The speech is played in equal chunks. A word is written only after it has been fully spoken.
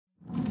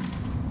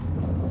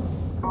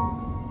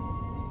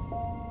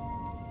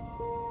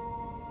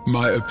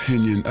My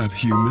opinion of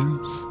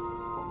humans?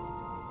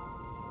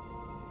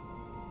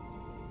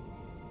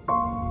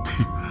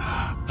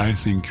 I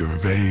think you're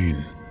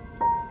vain.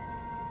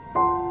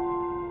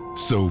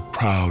 So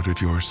proud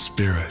of your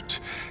spirit,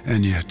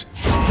 and yet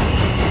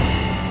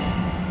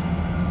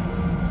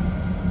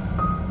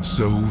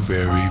so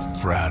very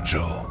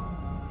fragile.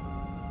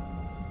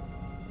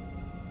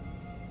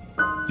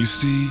 You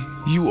see,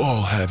 you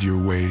all have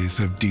your ways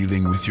of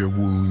dealing with your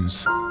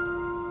wounds.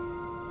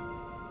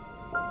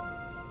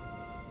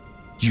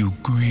 You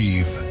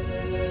grieve.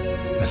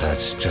 But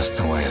that's just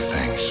the way of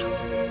things.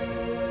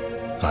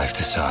 Life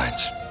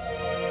decides.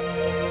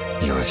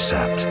 You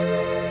accept.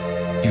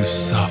 You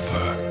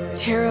suffer.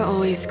 Tara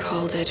always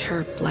called it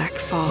her black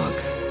fog.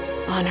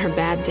 On her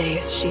bad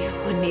days, she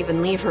wouldn't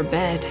even leave her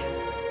bed.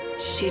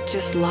 She'd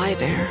just lie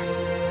there,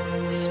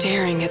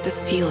 staring at the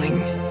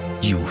ceiling.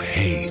 You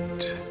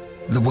hate.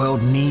 The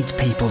world needs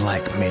people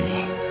like me.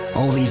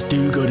 All these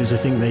do-gooders who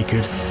think they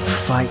could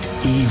fight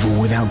evil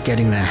without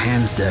getting their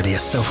hands dirty are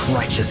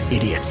self-righteous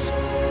idiots.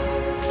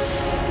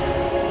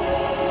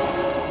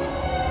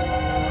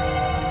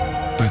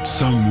 But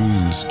some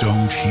wounds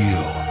don't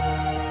heal.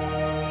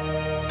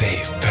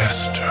 They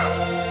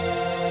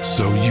fester.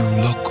 So you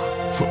look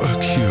for a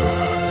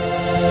cure.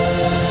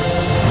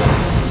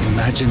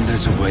 Imagine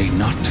there's a way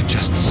not to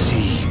just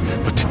see,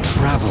 but to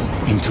travel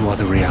into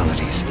other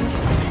realities.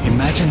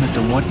 Imagine that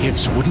the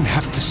what-ifs wouldn't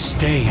have to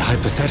stay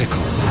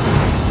hypothetical.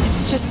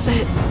 It's just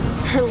that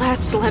her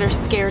last letter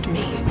scared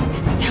me.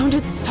 It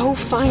sounded so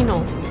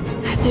final,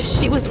 as if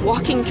she was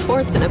walking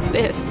towards an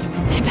abyss,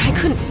 and I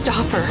couldn't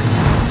stop her.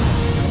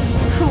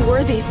 Who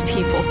were these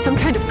people? Some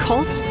kind of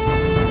cult?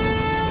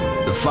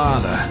 The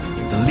father,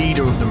 the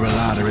leader of the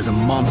Relata, is a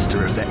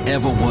monster if there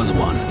ever was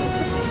one.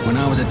 When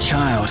I was a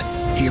child,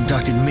 he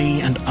abducted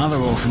me and other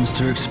orphans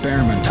to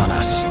experiment on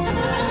us.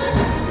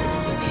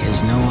 He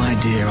has no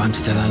idea I'm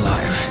still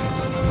alive,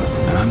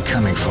 and I'm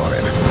coming for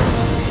him.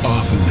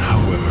 Often,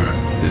 however,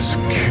 this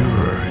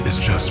cure is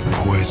just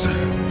poison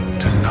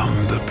to numb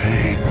the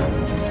pain,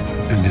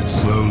 and it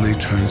slowly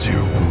turns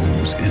your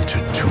wounds into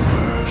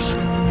tumors,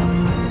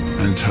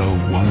 until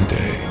one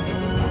day,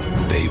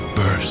 they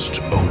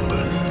burst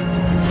open.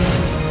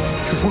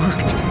 It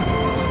worked.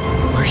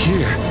 We're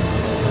here.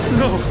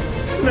 No!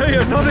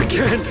 Naya, not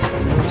again!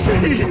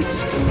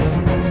 Please!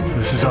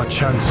 This is our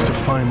chance to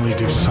finally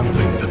do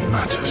something that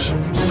matters.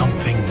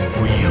 Something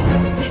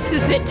real. This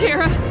is it,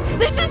 Tara!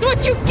 This is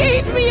what you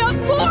gave me up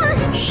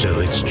for! So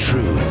it's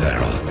true,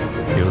 Theral.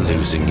 You're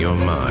losing your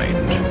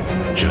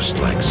mind. Just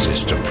like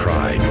Sister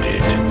Pride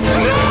did.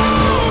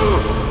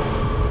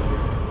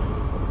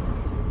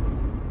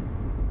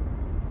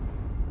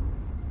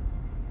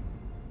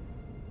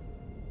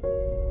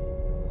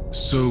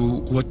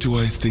 So, what do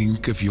I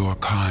think of your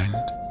kind?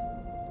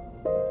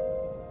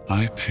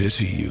 I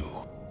pity you.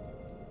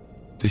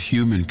 The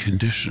human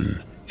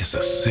condition is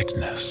a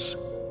sickness.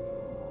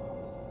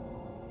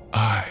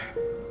 I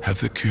have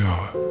the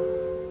cure.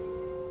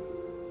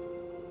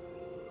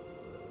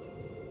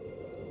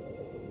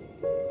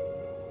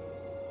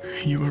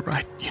 You were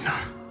right, you know.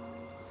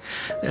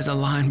 There's a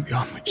line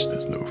beyond which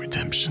there's no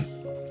redemption.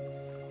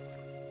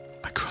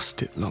 I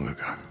crossed it long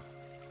ago.